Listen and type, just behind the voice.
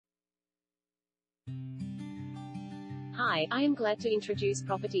Hi, I am glad to introduce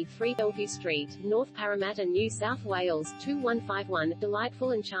property 3 Bellevue Street, North Parramatta, New South Wales, 2151,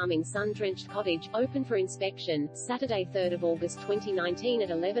 delightful and charming sun-drenched cottage, open for inspection, Saturday 3rd of August 2019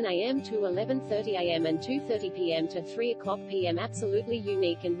 at 11 a.m. to 11:30 a.m. and 2:30 p.m. to 3 o'clock p.m. Absolutely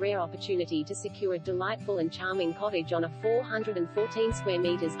unique and rare opportunity to secure a delightful and charming cottage on a 414 square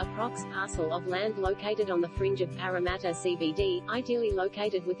meters approx parcel of land located on the fringe of Parramatta CBD, ideally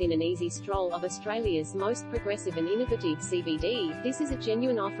located within an easy stroll of Australia's most progressive and innovative CBD. This is a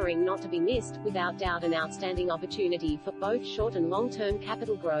genuine offering not to be missed, without doubt an outstanding opportunity for both short and long-term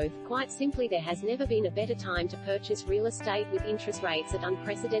capital growth. Quite simply, there has never been a better time to purchase real estate with interest rates at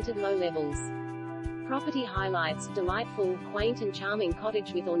unprecedented low levels. Property highlights: delightful, quaint and charming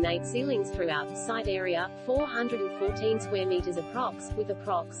cottage with ornate ceilings throughout. Site area, 414 square meters approx, with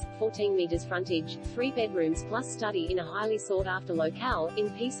approx. 14 meters frontage, 3 bedrooms plus study in a highly sought-after locale, in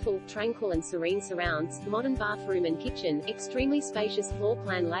peaceful, tranquil and serene surrounds, modern bathroom and kitchen, extremely spacious floor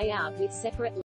plan layout with separate